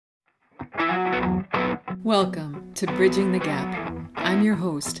Welcome to Bridging the Gap. I'm your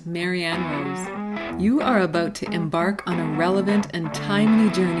host, Marianne Rose. You are about to embark on a relevant and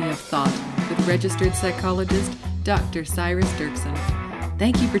timely journey of thought with registered psychologist Dr. Cyrus Dirksen.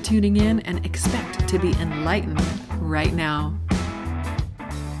 Thank you for tuning in and expect to be enlightened right now.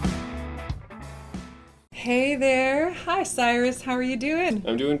 Hey there. Hi, Cyrus. How are you doing?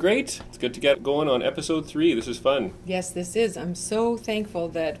 I'm doing great. It's good to get going on episode 3. This is fun. Yes, this is. I'm so thankful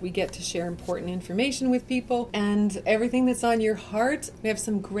that we get to share important information with people and everything that's on your heart. We have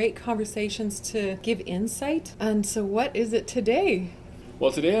some great conversations to give insight. And so what is it today?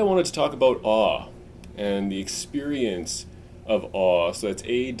 Well, today I wanted to talk about awe and the experience of awe. So that's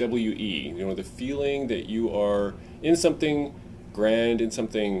A-W-E, the feeling that you are in something grand, in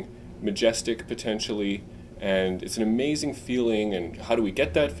something majestic potentially, and it's an amazing feeling. And how do we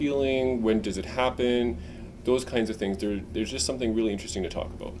get that feeling? When does it happen? Those kinds of things. There's just something really interesting to talk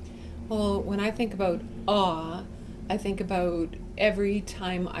about. Well, when I think about awe, I think about every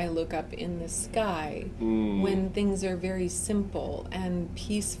time I look up in the sky when things are very simple and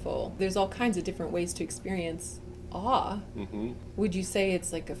peaceful. There's all kinds of different ways to experience awe. Mm-hmm. Would you say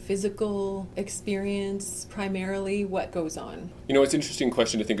it's like a physical experience primarily? What goes on? It's an interesting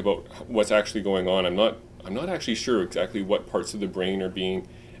question to think about what's actually going on. I'm not actually sure exactly what parts of the brain are being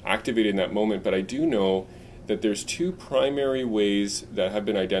activated in that moment, but I do know that there's 2 primary ways that have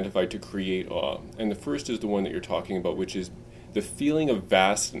been identified to create awe. And the first is the one that you're talking about, which is the feeling of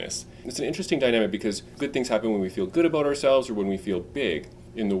vastness. It's an interesting dynamic because good things happen when we feel good about ourselves or when we feel big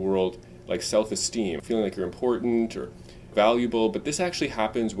in the world, like self-esteem, feeling like you're important or valuable, but this actually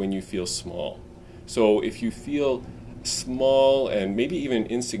happens when you feel small. So if you feel small and maybe even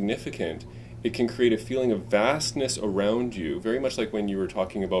insignificant, it can create a feeling of vastness around you, very much like when you were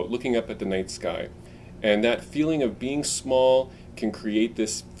talking about looking up at the night sky. And that feeling of being small can create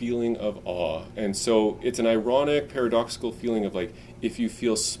this feeling of awe. And so it's an ironic, paradoxical feeling of like, if you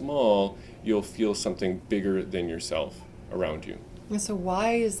feel small, you'll feel something bigger than yourself around you. So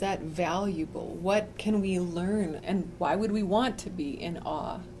why is that valuable? What can we learn? And why would we want to be in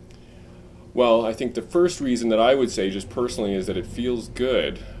awe? Well, I think the first reason that I would say just personally is that it feels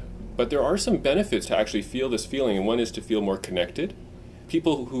good. But there are some benefits to actually feel this feeling, and one is to feel more connected.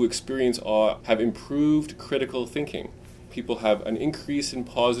 People who experience awe have improved critical thinking. People have an increase in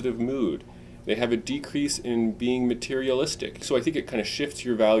positive mood. They have a decrease in being materialistic. So I think it kind of shifts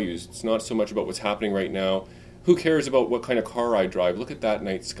your values. It's not so much about what's happening right now. Who cares about what kind of car I drive? Look at that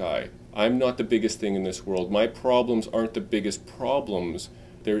night sky. I'm not the biggest thing in this world. My problems aren't the biggest problems.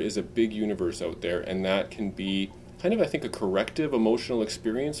 There is a big universe out there, and that can be kind of, I think, a corrective emotional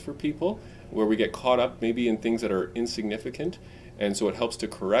experience for people where we get caught up maybe in things that are insignificant. And so it helps to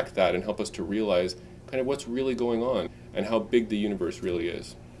correct that and help us to realize kind of what's really going on and how big the universe really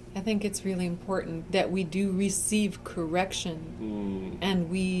is. I think it's really important that we do receive correction and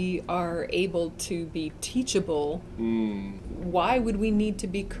we are able to be teachable. Why would we need to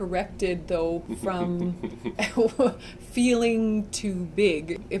be corrected, though, from feeling too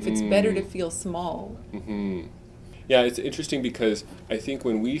big if it's better to feel small? Yeah, it's interesting because I think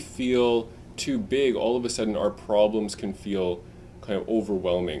when we feel too big, all of a sudden our problems can feel kind of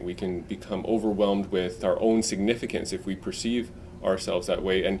overwhelming. We can become overwhelmed with our own significance if we perceive ourselves that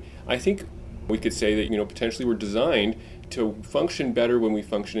way. And I think we could say that, potentially we're designed to function better when we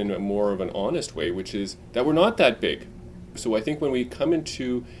function in a more of an honest way, which is that we're not that big. So I think when we come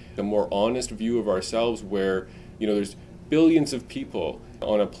into a more honest view of ourselves where, there's billions of people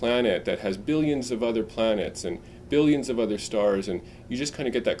on a planet that has billions of other planets and billions of other stars, and you just kind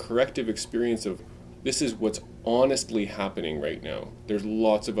of get that corrective experience of this is what's honestly happening right now. There's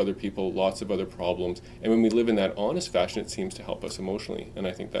lots of other people, lots of other problems, and when we live in that honest fashion, it seems to help us emotionally, and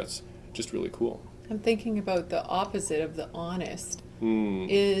I think that's just really cool. I'm thinking about the opposite of the honest.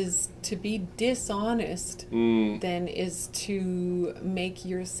 Is to be dishonest, then is to make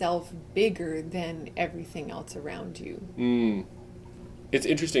yourself bigger than everything else around you. It's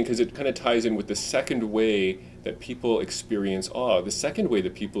interesting because it kind of ties in with the second way that people experience awe. The second way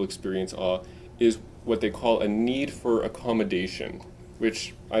that people experience awe is what they call a need for accommodation,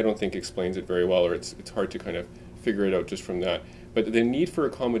 which I don't think explains it very well, or it's hard to kind of figure it out just from that. But the need for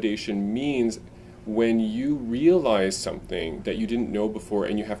accommodation means when you realize something that you didn't know before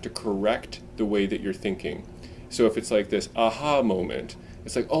and you have to correct the way that you're thinking. So if it's like this aha moment,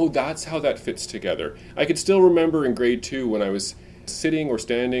 it's like, oh, that's how that fits together. I could still remember in grade 2 when I was sitting or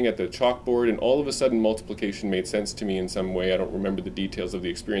standing at the chalkboard and all of a sudden multiplication made sense to me in some way. I don't remember the details of the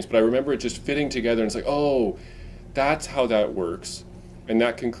experience, but I remember it just fitting together and it's like, oh, that's how that works. And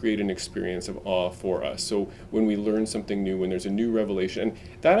that can create an experience of awe for us. So when we learn something new, when there's a new revelation, and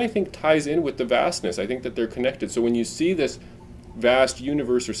that I think ties in with the vastness. I think that they're connected. So when you see this vast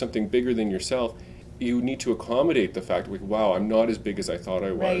universe or something bigger than yourself, you need to accommodate the fact, like, wow, I'm not as big as I thought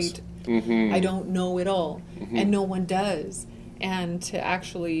I was. Right. I don't know it all, and no one does. And to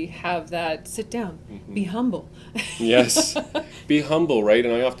actually have that, sit down, be humble. Yes, be humble, right?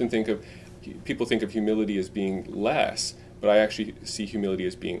 And I often people think of humility as being less, but I actually see humility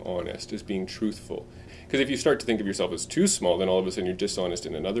as being honest, as being truthful. Because if you start to think of yourself as too small, then all of a sudden you're dishonest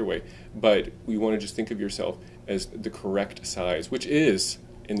in another way. But we want to just think of yourself as the correct size, which is,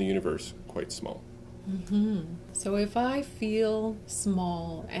 in the universe, quite small. So if I feel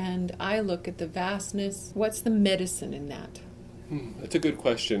small and I look at the vastness, what's the medicine in that? That's a good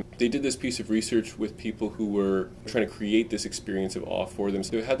question. They did this piece of research with people who were trying to create this experience of awe for them.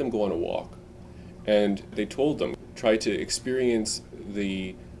 So they had them go on a walk. And they told them, try to experience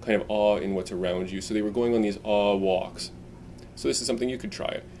the kind of awe in what's around you. So they were going on these awe walks. So this is something you could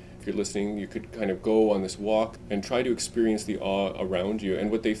try. If you're listening, you could kind of go on this walk and try to experience the awe around you.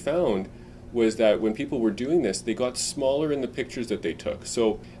 And what they found was that when people were doing this, they got smaller in the pictures that they took.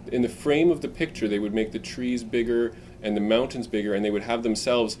 So in the frame of the picture, they would make the trees bigger and the mountains bigger, and they would have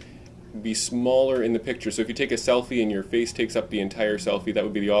themselves be smaller in the picture. So if you take a selfie and your face takes up the entire selfie, that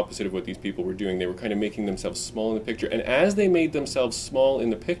would be the opposite of what these people were doing. They were kind of making themselves small in the picture. And as they made themselves small in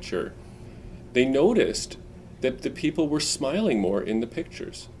the picture, they noticed that the people were smiling more in the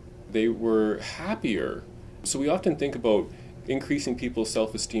pictures. They were happier. So we often think about increasing people's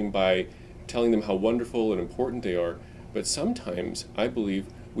self-esteem by telling them how wonderful and important they are. But sometimes, I believe,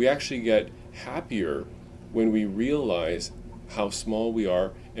 we actually get happier when we realize how small we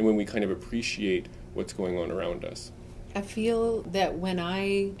are and when we kind of appreciate what's going on around us. I feel that when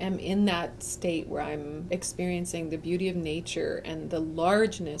I am in that state where I'm experiencing the beauty of nature and the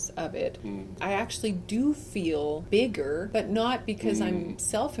largeness of it, I actually do feel bigger, but not because I'm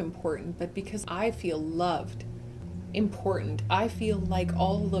self-important, but because I feel loved, important. I feel like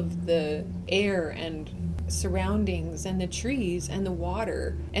all of the air and surroundings and the trees and the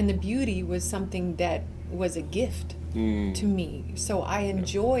water and the beauty was something that was a gift to me. So I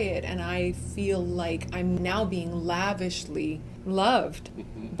enjoy it, and I feel like I'm now being lavishly loved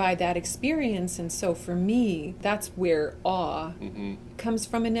by that experience. And so for me, that's where awe comes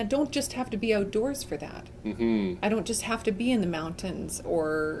from. And I don't just have to be outdoors for that. I don't just have to be in the mountains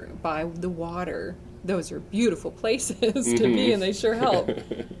or by the water. Those are beautiful places to be, and they sure help.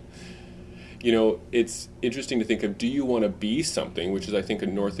 You know, it's interesting to think of, do you want to be something, which is, I think, a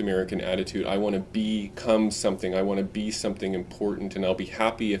North American attitude. I want to become something. I want to be something important, and I'll be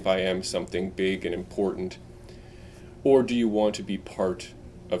happy if I am something big and important. Or do you want to be part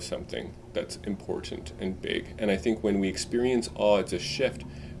of something that's important and big? And I think when we experience awe, it's a shift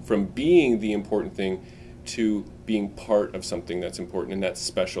from being the important thing to being part of something that's important and that's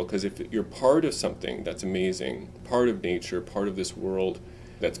special. Because if you're part of something that's amazing, part of nature, part of this world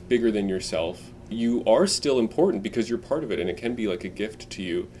that's bigger than yourself, you are still important because you're part of it, and it can be like a gift to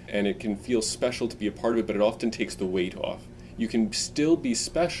you, and it can feel special to be a part of it, but it often takes the weight off. You can still be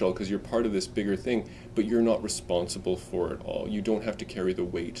special because you're part of this bigger thing, but you're not responsible for it all. You don't have to carry the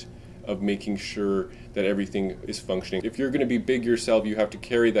weight of making sure that everything is functioning. If you're going to be big yourself, you have to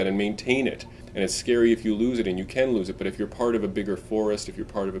carry that and maintain it. And it's scary if you lose it, and you can lose it, but if you're part of a bigger forest, if you're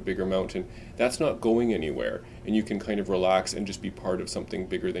part of a bigger mountain, that's not going anywhere. And you can kind of relax and just be part of something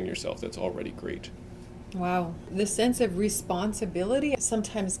bigger than yourself. That's already great. Wow. The sense of responsibility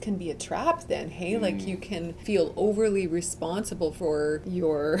sometimes can be a trap then, hey? Like you can feel overly responsible for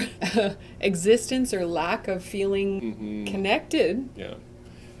your existence or lack of feeling connected. Yeah.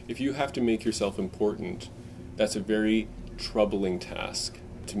 If you have to make yourself important, that's a very troubling task.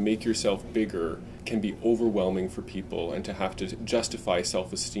 To make yourself bigger can be overwhelming for people, and to have to justify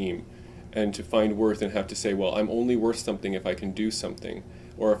self-esteem and to find worth and have to say, well, I'm only worth something if I can do something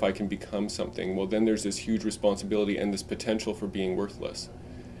or if I can become something. Well, then there's this huge responsibility and this potential for being worthless.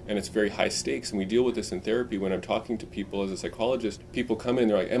 And it's very high stakes, and we deal with this in therapy. When I'm talking to people as a psychologist, people come in,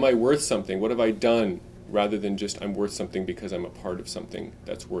 they're like, am I worth something? What have I done? Rather than just, I'm worth something because I'm a part of something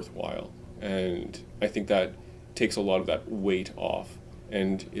that's worthwhile. And I think that takes a lot of that weight off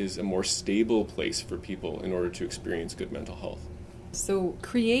and is a more stable place for people in order to experience good mental health. So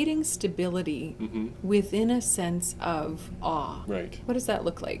creating stability within a sense of awe. Right. What does that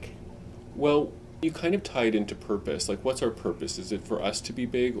look like? Well, You kind of tie it into purpose. Like, what's our purpose? Is it for us to be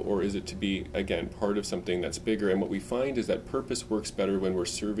big, or is it to be, again, part of something that's bigger? And what we find is that purpose works better when we're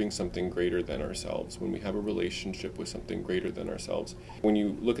serving something greater than ourselves, when we have a relationship with something greater than ourselves. When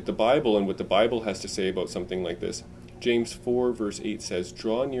you look at the Bible and what the Bible has to say about something like this, James 4 verse 8 says,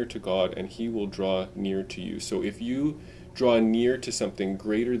 "Draw near to God and he will draw near to you." So if you draw near to something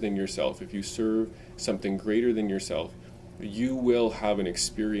greater than yourself, if you serve something greater than yourself, you will have an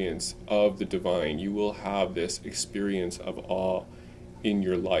experience of the divine. You will have this experience of awe in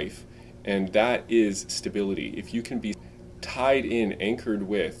your life. And that is stability. If you can be tied in, anchored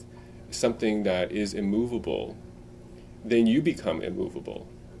with something that is immovable, then you become immovable.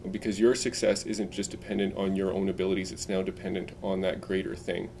 Because your success isn't just dependent on your own abilities, it's now dependent on that greater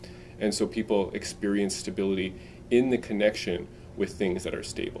thing. And so people experience stability in the connection with things that are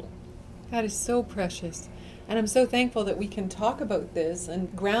stable. That is so precious. And I'm so thankful that we can talk about this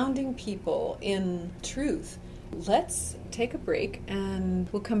and grounding people in truth. Let's take a break and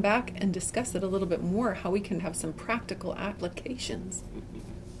we'll come back and discuss it a little bit more, how we can have some practical applications.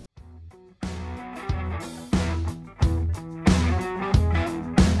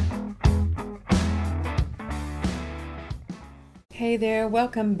 Hey there,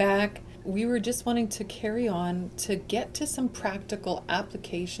 welcome back. We were just wanting to carry on to get to some practical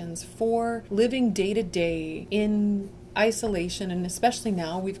applications for living day to day in isolation, and especially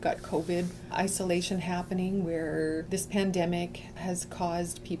now we've got COVID isolation happening where this pandemic has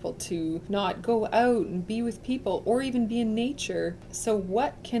caused people to not go out and be with people or even be in nature. So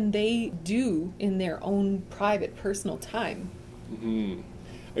what can they do in their own private personal time? I mean,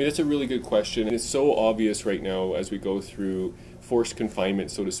 that's a really good question. And it's so obvious right now as we go through forced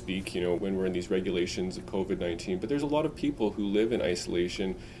confinement, so to speak, when we're in these regulations of COVID-19. But there's a lot of people who live in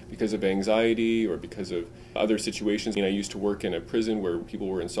isolation because of anxiety or because of other situations. I used to work in a prison where people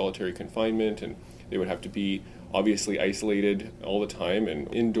were in solitary confinement and they would have to be obviously isolated all the time and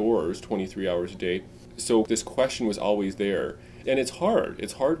indoors 23 hours a day. So this question was always there. And it's hard.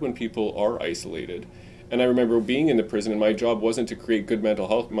 It's hard when people are isolated. And I remember being in the prison, and my job wasn't to create good mental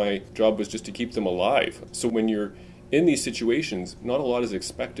health. My job was just to keep them alive. So when you're in these situations, not a lot is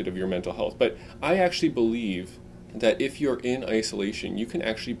expected of your mental health. But I actually believe that if you're in isolation, you can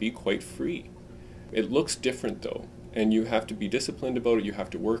actually be quite free. It looks different though, and you have to be disciplined about it, you have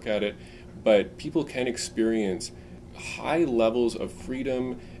to work at it, but people can experience high levels of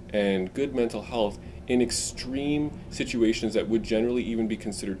freedom and good mental health in extreme situations that would generally even be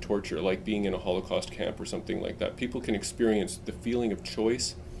considered torture, like being in a Holocaust camp or something like that. People can experience the feeling of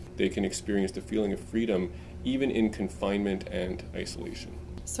choice, they can experience the feeling of freedom, even in confinement and isolation.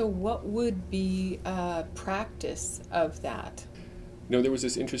 So what would be a practice of that? There was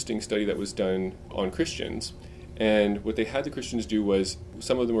this interesting study that was done on Christians, and what they had the Christians do was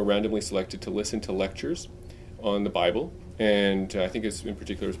some of them were randomly selected to listen to lectures on the Bible, and I think it's in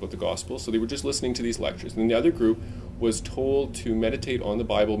particular it's about the gospel. So they were just listening to these lectures. And the other group was told to meditate on the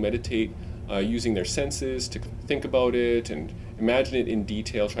Bible, meditate using their senses to think about it and imagine it in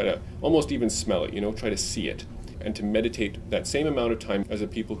detail, try to almost even smell it, try to see it, and to meditate that same amount of time as the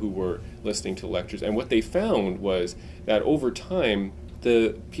people who were listening to lectures. And what they found was that over time,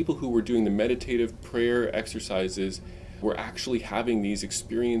 the people who were doing the meditative prayer exercises were actually having these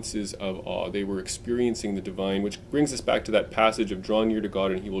experiences of awe. They were experiencing the divine, which brings us back to that passage of draw near to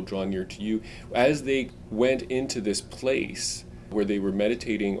God and he will draw near to you. As they went into this place where they were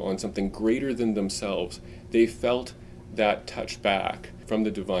meditating on something greater than themselves, they felt that touch back from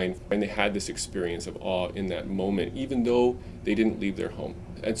the divine, and they had this experience of awe in that moment, even though they didn't leave their home.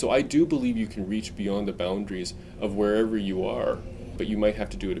 And so I do believe you can reach beyond the boundaries of wherever you are, but you might have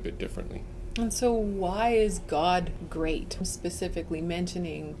to do it a bit differently. And so why is God great? Specifically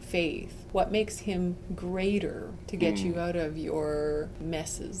mentioning faith. What makes him greater to get you out of your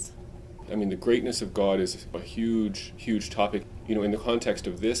messes? I mean, the greatness of God is a huge, huge topic. In the context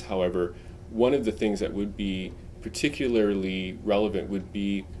of this, however, one of the things that would be particularly relevant would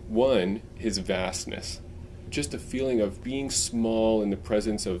be, one, his vastness. Just a feeling of being small in the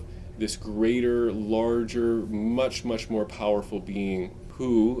presence of this greater, larger, much, much more powerful being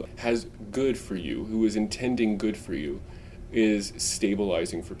who has good for you, who is intending good for you, is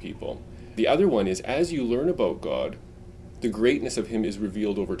stabilizing for people. The other one is, as you learn about God, the greatness of him is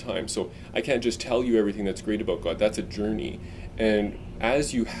revealed over time. So I can't just tell you everything that's great about God. That's a journey. And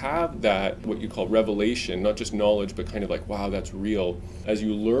as you have that, what you call revelation, not just knowledge, but kind of like, wow, that's real. As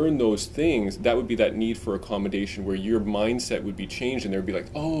you learn those things, that would be that need for accommodation where your mindset would be changed and there would be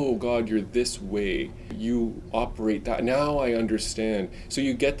like, oh, God, you're this way. You operate that. Now I understand. So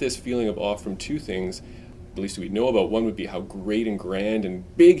you get this feeling of awe from two things. at least we know about. One would be how great and grand and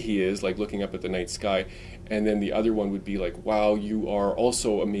big he is, like looking up at the night sky. And then the other one would be like, wow, you are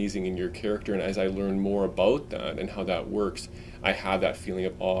also amazing in your character. And as I learn more about that and how that works, I have that feeling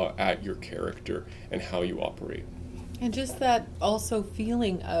of awe at your character and how you operate. And just that also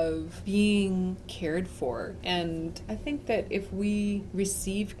feeling of being cared for. And I think that if we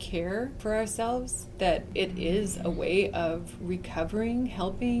receive care for ourselves, that it is a way of recovering,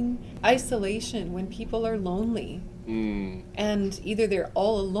 helping. Isolation, when people are lonely. And either they're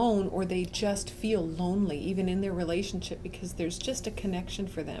all alone or they just feel lonely, even in their relationship, because there's just a connection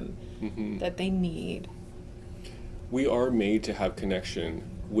for them that they need. We are made to have connection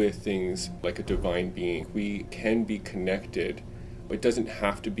with things like a divine being. We can be connected. It doesn't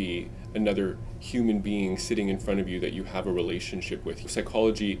have to be another human being sitting in front of you that you have a relationship with.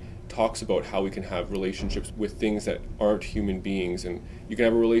 Psychology talks about how we can have relationships with things that aren't human beings, and you can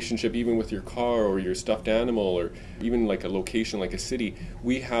have a relationship even with your car or your stuffed animal or even like a location like a city.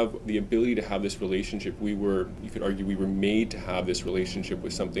 We have the ability to have this relationship. You could argue we were made to have this relationship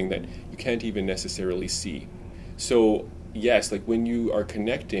with something that you can't even necessarily see. So yes, like when you are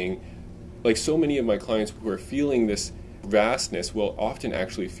connecting, like so many of my clients who are feeling this vastness will often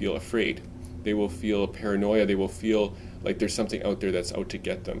actually feel afraid. They will feel paranoia. They will feel like there's something out there that's out to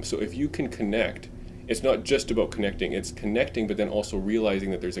get them. So if you can connect, it's not just about connecting, it's connecting, but then also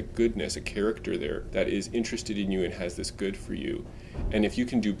realizing that there's a goodness, a character there that is interested in you and has this good for you. And if you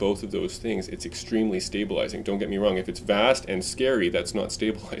can do both of those things, it's extremely stabilizing. Don't get me wrong, if it's vast and scary, that's not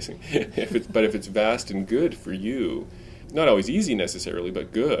stabilizing. But if it's vast and good for you, not always easy necessarily,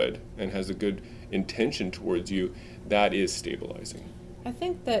 but good, and has a good intention towards you, that is stabilizing. I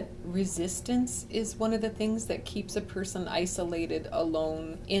think that resistance is one of the things that keeps a person isolated,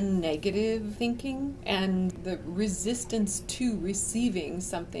 alone, in negative thinking, and the resistance to receiving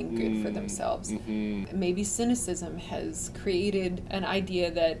something good for themselves. Maybe cynicism has created an idea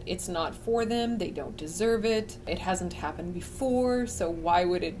that it's not for them, they don't deserve it, it hasn't happened before, so why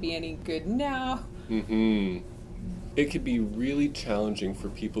would it be any good now? It could be really challenging for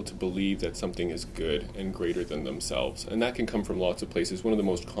people to believe that something is good and greater than themselves. And that can come from lots of places. One of the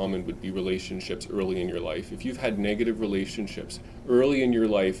most common would be relationships early in your life. If you've had negative relationships early in your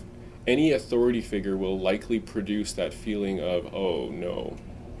life, any authority figure will likely produce that feeling of, oh no,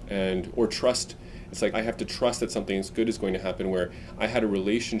 or trust. It's like I have to trust that something good is going to happen, where I had a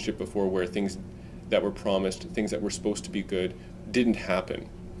relationship before where things that were promised, things that were supposed to be good, didn't happen.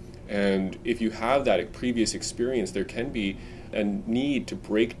 And if you have that previous experience, there can be a need to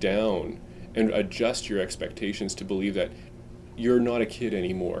break down and adjust your expectations to believe that you're not a kid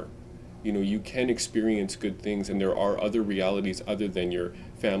anymore. You know, you can experience good things, and there are other realities other than your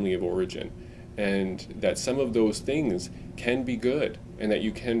family of origin. And that some of those things can be good, and that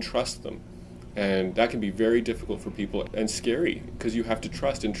you can trust them. And that can be very difficult for people and scary, because you have to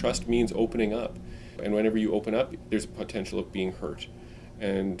trust, and trust means opening up. And whenever you open up, there's a potential of being hurt.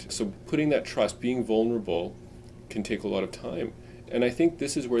 And so putting that trust, being vulnerable, can take a lot of time. And I think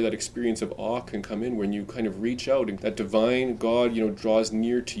this is where that experience of awe can come in, when you kind of reach out and that divine God, draws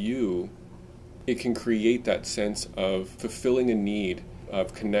near to you. It can create that sense of fulfilling a need,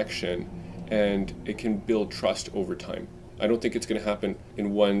 of connection, and it can build trust over time. I don't think it's going to happen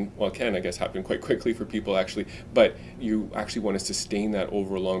it can, I guess, happen quite quickly for people actually, but you actually want to sustain that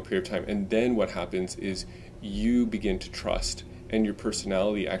over a long period of time. And then what happens is you begin to trust, and your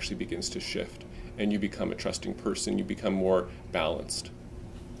personality actually begins to shift, and you become a trusting person, you become more balanced.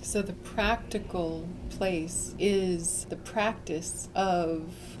 So the practical place is the practice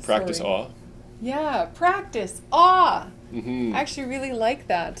of... Practice awe? Yeah, practice awe. I actually really like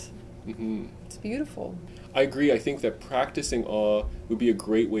that. It's beautiful. I agree. I think that practicing awe would be a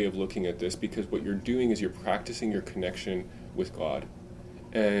great way of looking at this, because what you're doing is you're practicing your connection with God.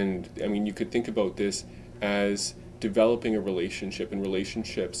 And I mean, you could think about this as developing a relationship, and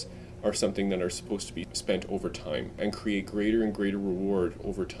relationships are something that are supposed to be spent over time and create greater and greater reward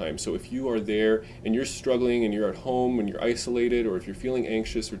over time. So if you are there and you're struggling and you're at home and you're isolated, or if you're feeling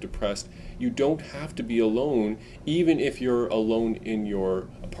anxious or depressed, you don't have to be alone. Even if you're alone in your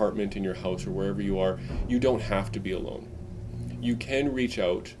apartment, in your house, or wherever you are, you don't have to be alone. You can reach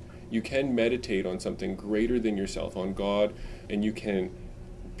out, you can meditate on something greater than yourself, on God, and you can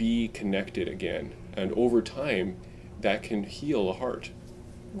be connected again. And over time, that can heal a heart.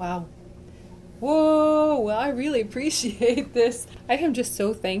 Wow. Whoa, well, I really appreciate this. I am just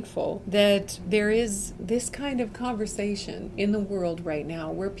so thankful that there is this kind of conversation in the world right now,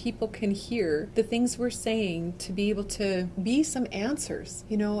 where people can hear the things we're saying, to be able to be some answers,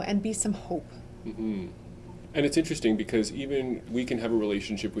 and be some hope. And it's interesting because even we can have a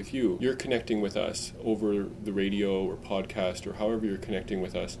relationship with you. You're connecting with us over the radio or podcast or however you're connecting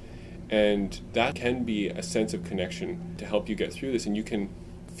with us. And that can be a sense of connection to help you get through this. And you can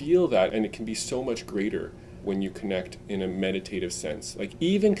feel that, and it can be so much greater when you connect in a meditative sense. Like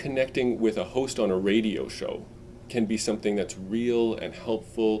even connecting with a host on a radio show can be something that's real and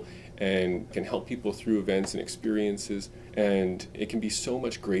helpful and can help people through events and experiences. And it can be so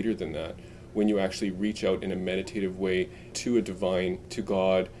much greater than that when you actually reach out in a meditative way to a divine, to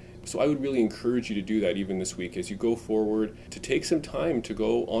God. So I would really encourage you to do that even this week as you go forward, to take some time to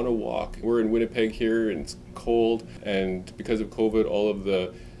go on a walk. We're in Winnipeg here and it's cold, and because of COVID, all of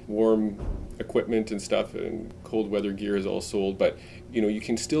the warm equipment and stuff and cold weather gear is all sold, but you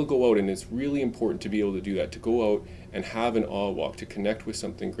can still go out, and it's really important to be able to do that, to go out and have an awe walk, to connect with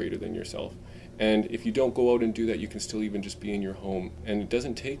something greater than yourself. And if you don't go out and do that, you can still even just be in your home. And it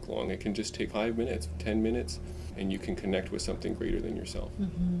doesn't take long. It can just take 5 minutes, 10 minutes, and you can connect with something greater than yourself.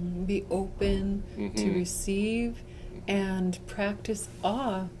 Mm-hmm. Be open to receive and practice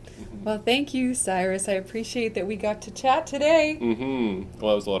awe. Mm-hmm. Well, thank you, Cyrus. I appreciate that we got to chat today. Well,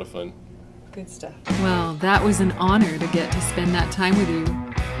 that was a lot of fun. Good stuff. Well, that was an honor to get to spend that time with you.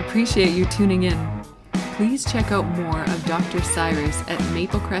 Appreciate you tuning in. Please check out more of Dr. Cyrus at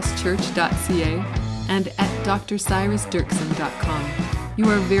maplecrestchurch.ca and at drcyrusdirksen.com. You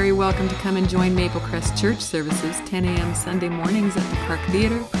are very welcome to come and join Maplecrest Church services 10 a.m. Sunday mornings at the Park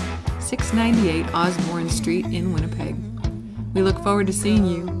Theatre, 698 Osborne Street in Winnipeg. We look forward to seeing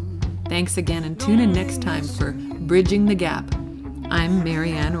you. Thanks again, and tune in next time for Bridging the Gap. I'm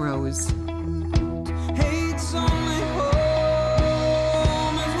Marianne Rose.